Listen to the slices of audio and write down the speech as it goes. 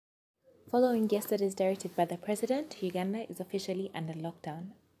Following yesterday's directive by the president, Uganda is officially under lockdown.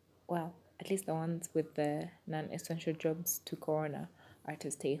 Well, at least the ones with the non-essential jobs to corona are to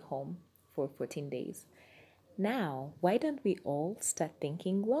stay home for 14 days. Now, why don't we all start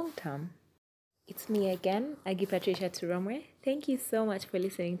thinking long term? It's me again, Agi Patricia Turomwe. Thank you so much for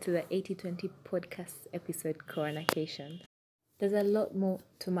listening to the 8020 podcast episode Corona Cations. There's a lot more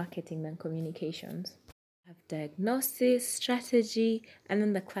to marketing than communications. We have diagnosis, strategy, and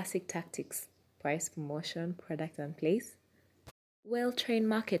then the classic tactics: price, promotion, product, and place. Well-trained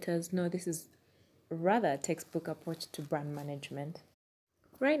marketers know this is rather a textbook approach to brand management.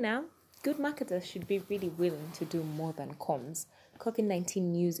 Right now, good marketers should be really willing to do more than comms. COVID-19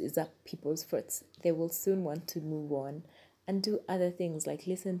 news is up people's foots. They will soon want to move on and do other things like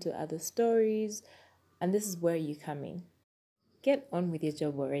listen to other stories, and this is where you come in. Get on with your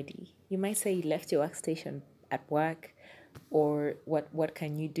job already. You might say you left your workstation at work, or what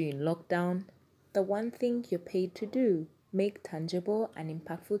can you do in lockdown? The one thing you're paid to do: make tangible and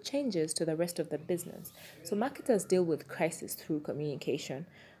impactful changes to the rest of the business. So marketers deal with crisis through communication,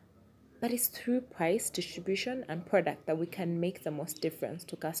 but it's through price, distribution, and product that we can make the most difference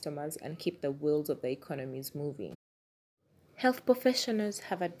to customers and keep the wheels of the economies moving. Health professionals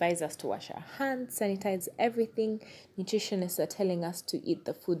have advised us to wash our hands, sanitize everything. Nutritionists are telling us to eat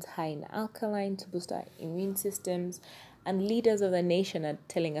the foods high in alkaline to boost our immune systems. And leaders of the nation are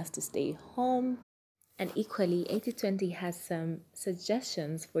telling us to stay home. And equally, 8020 has some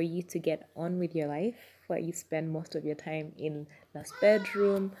suggestions for you to get on with your life, where you spend most of your time in Los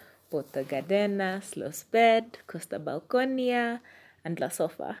Bedroom, Porto Gadenas, Los Bed, Costa Balconia, and La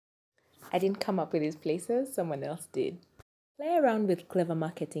Sofa. I didn't come up with these places, someone else did. Play around with clever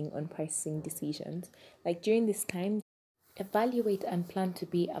marketing on pricing decisions. Like during this time, evaluate and plan to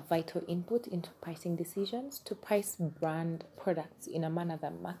be a vital input into pricing decisions to price brand products in a manner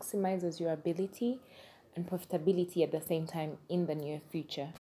that maximizes your ability and profitability at the same time in the near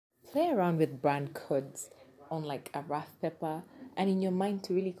future. Play around with brand codes on like a rough paper and in your mind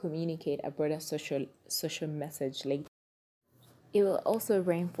to really communicate a broader social message later. It will also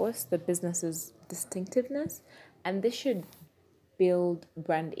reinforce the business's distinctiveness, and this should build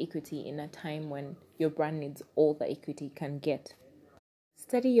brand equity in a time when your brand needs all the equity it can get.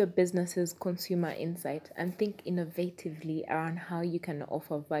 Study your business's consumer insight and think innovatively around how you can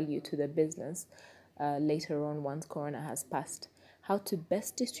offer value to the business later on once Corona has passed. How to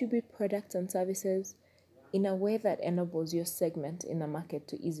best distribute products and services in a way that enables your segment in the market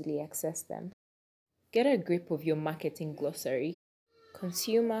to easily access them. Get a grip of your marketing glossary: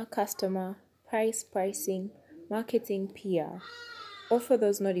 consumer, customer, price, pricing, marketing, PR. Or for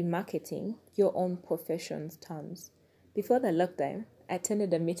those not in marketing, your own profession's terms. Before the lockdown, I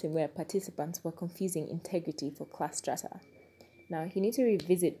attended a meeting where participants were confusing integrity for class strata. Now, you need to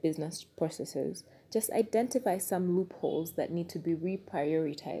revisit business processes. Just identify some loopholes that need to be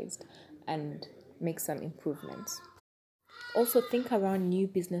reprioritized and make some improvements. Also, think around new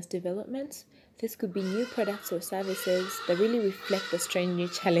business developments. This could be new products or services that really reflect the strange new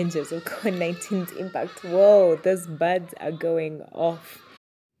challenges of COVID-19's impact. Whoa, those buds are going off.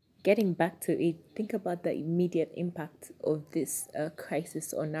 Getting back to it, think about the immediate impact of this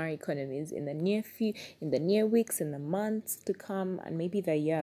crisis on our economies in the near weeks, in the months to come, and maybe the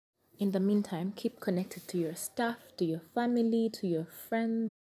year. In the meantime, keep connected to your staff, to your family, to your friends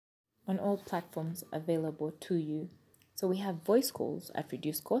on all platforms available to you. So we have voice calls at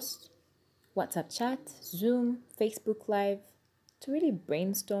reduced cost, WhatsApp chat, Zoom, Facebook Live, to really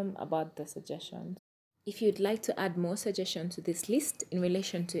brainstorm about the suggestions. If you'd like to add more suggestions to this list in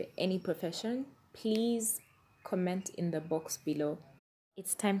relation to any profession, please comment in the box below.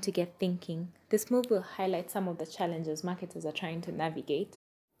 It's time to get thinking. This move will highlight some of the challenges marketers are trying to navigate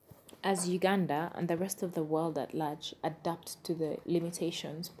as Uganda and the rest of the world at large adapt to the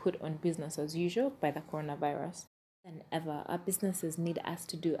limitations put on business as usual by the coronavirus. Than ever, our businesses need us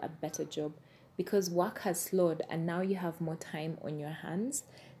to do a better job because work has slowed and now you have more time on your hands.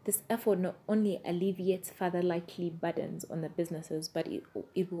 This effort not only alleviates further likely burdens on the businesses, but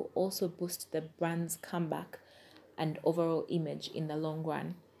it will also boost the brand's comeback and overall image in the long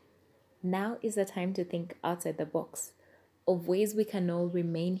run. Now is the time to think outside the box of ways we can all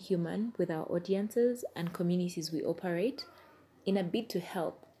remain human with our audiences and communities we operate in a bid to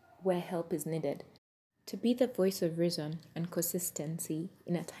help where help is needed. To be the voice of reason and consistency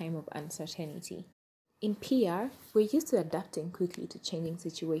in a time of uncertainty. In PR, we're used to adapting quickly to changing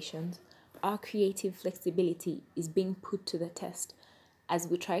situations. Our creative flexibility is being put to the test as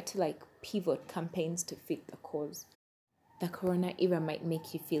we try to pivot campaigns to fit the cause. The corona era might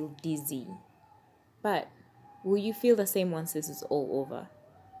make you feel dizzy, but will you feel the same once this is all over?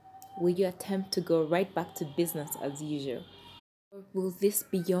 Will you attempt to go right back to business as usual? Or will this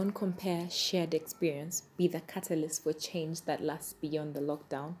beyond compare shared experience be the catalyst for change that lasts beyond the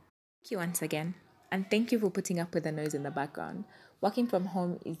lockdown? Thank you once again, and thank you for putting up with the noise in the background. Working from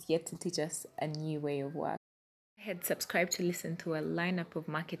home is yet to teach us a new way of work. I had subscribed to listen to a lineup of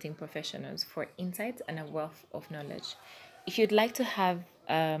marketing professionals for insights and a wealth of knowledge. If you'd like to have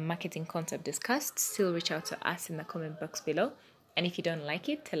a marketing concept discussed, still reach out to us in the comment box below. And if you don't like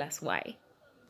it, tell us why.